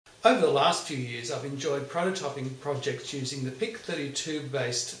Over the last few years, I've enjoyed prototyping projects using the PIC32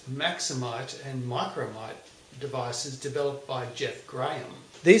 based Micromite and Micromite devices developed by Jeff Graham.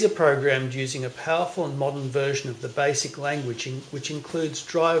 These are programmed using a powerful and modern version of the basic language, which includes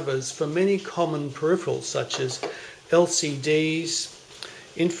drivers for many common peripherals such as LCDs,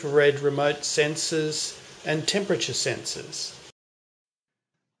 infrared remote sensors, and temperature sensors.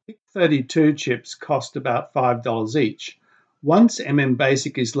 PIC32 chips cost about $5 each. Once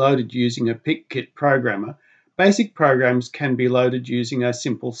MMBasic is loaded using a PIC-Kit programmer, basic programs can be loaded using a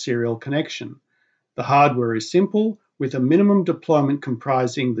simple serial connection. The hardware is simple, with a minimum deployment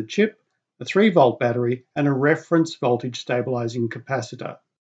comprising the chip, a 3-volt battery, and a reference voltage stabilizing capacitor.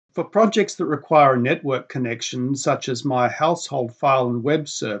 For projects that require a network connection, such as my household file and web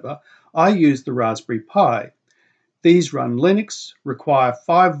server, I use the Raspberry Pi. These run Linux, require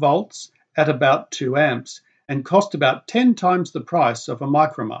 5 volts at about 2 amps, and cost about 10 times the price of a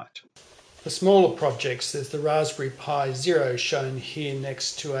Micromite. For smaller projects, there's the Raspberry Pi Zero shown here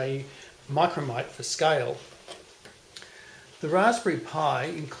next to a Micromite for scale. The Raspberry Pi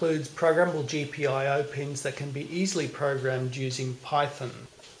includes programmable GPIO pins that can be easily programmed using Python.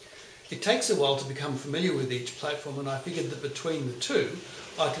 It takes a while to become familiar with each platform, and I figured that between the two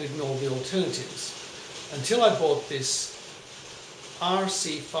I could ignore the alternatives. Until I bought this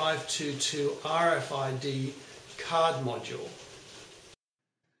RC522 RFID card module.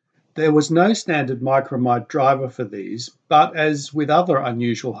 There was no standard Micromite driver for these, but as with other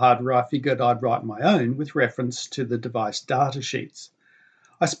unusual hardware, I figured I'd write my own with reference to the device datasheets.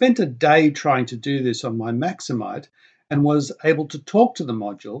 I spent a day trying to do this on my Micromite and was able to talk to the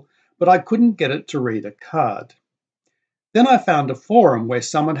module, but I couldn't get it to read a card. Then I found a forum where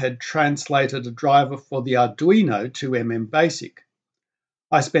someone had translated a driver for the Arduino to MMBasic.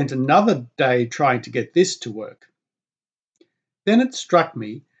 I spent another day trying to get this to work. Then it struck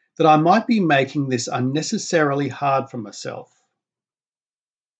me that I might be making this unnecessarily hard for myself.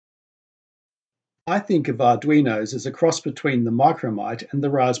 I think of Arduinos as a cross between the Micromite and the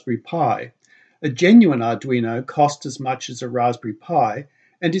Raspberry Pi. A genuine Arduino costs as much as a Raspberry Pi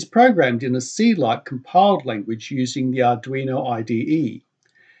and is programmed in a C-like compiled language using the Arduino IDE.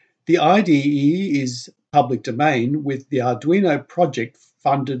 The IDE is public domain, with the Arduino project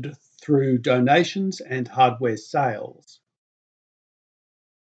funded through donations and hardware sales.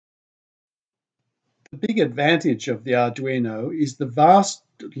 The big advantage of the Arduino is the vast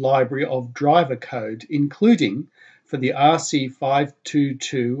library of driver code, including for the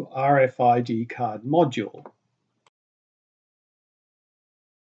RC522 RFID card module.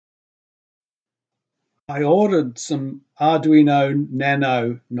 I ordered some Arduino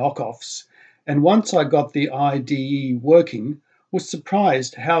Nano knockoffs, and once I got the IDE working, was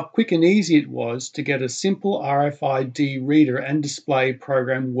surprised how quick and easy it was to get a simple RFID reader and display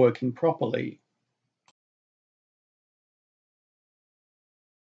program working properly.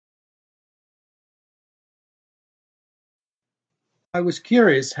 I was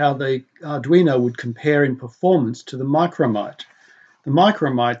curious how the Arduino would compare in performance to the Micromite. The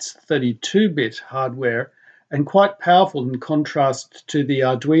Micromite's 32-bit hardware and quite powerful in contrast to the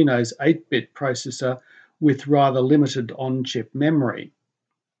Arduino's 8-bit processor with rather limited on-chip memory.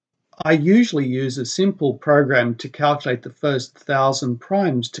 I usually use a simple program to calculate the first 1,000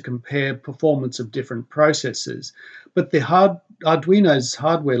 primes to compare performance of different processors, but the Arduino's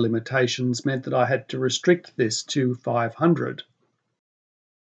hardware limitations meant that I had to restrict this to 500.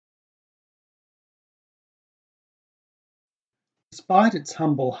 Despite its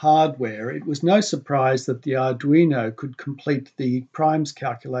humble hardware, it was no surprise that the Arduino could complete the primes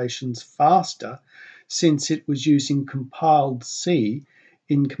calculations faster, since it was using compiled C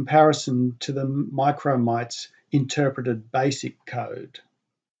in comparison to the Micromite's interpreted basic code.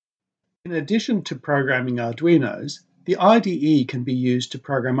 In addition to programming Arduinos, the IDE can be used to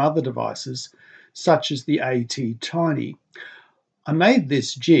program other devices, such as the AT-Tiny. I made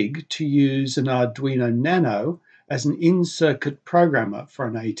this jig to use an Arduino Nano as an in-circuit programmer for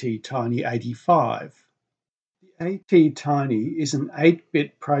an AT-Tiny 85. The AT-Tiny is an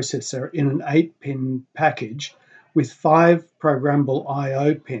 8-bit processor in an 8-pin package with 5 programmable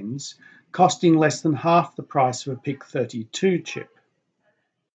I/O pins, costing less than half the price of a PIC32 chip.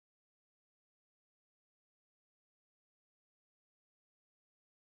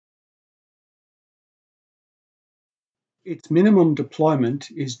 Its minimum deployment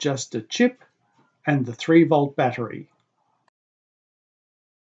is just a chip and the 3-volt battery.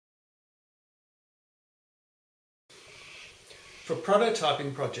 For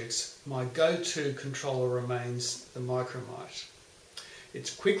prototyping projects, my go-to controller remains the Micromite.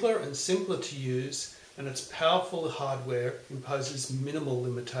 It's quicker and simpler to use and its powerful hardware imposes minimal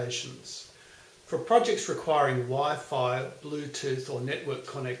limitations. For projects requiring Wi-Fi, Bluetooth or network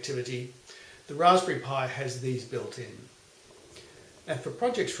connectivity, the Raspberry Pi has these built in. And for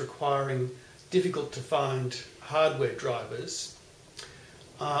projects requiring difficult to find hardware drivers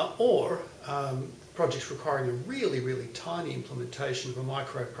or projects requiring a really tiny implementation of a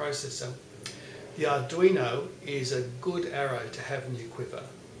microprocessor, the Arduino is a good arrow to have in your quiver.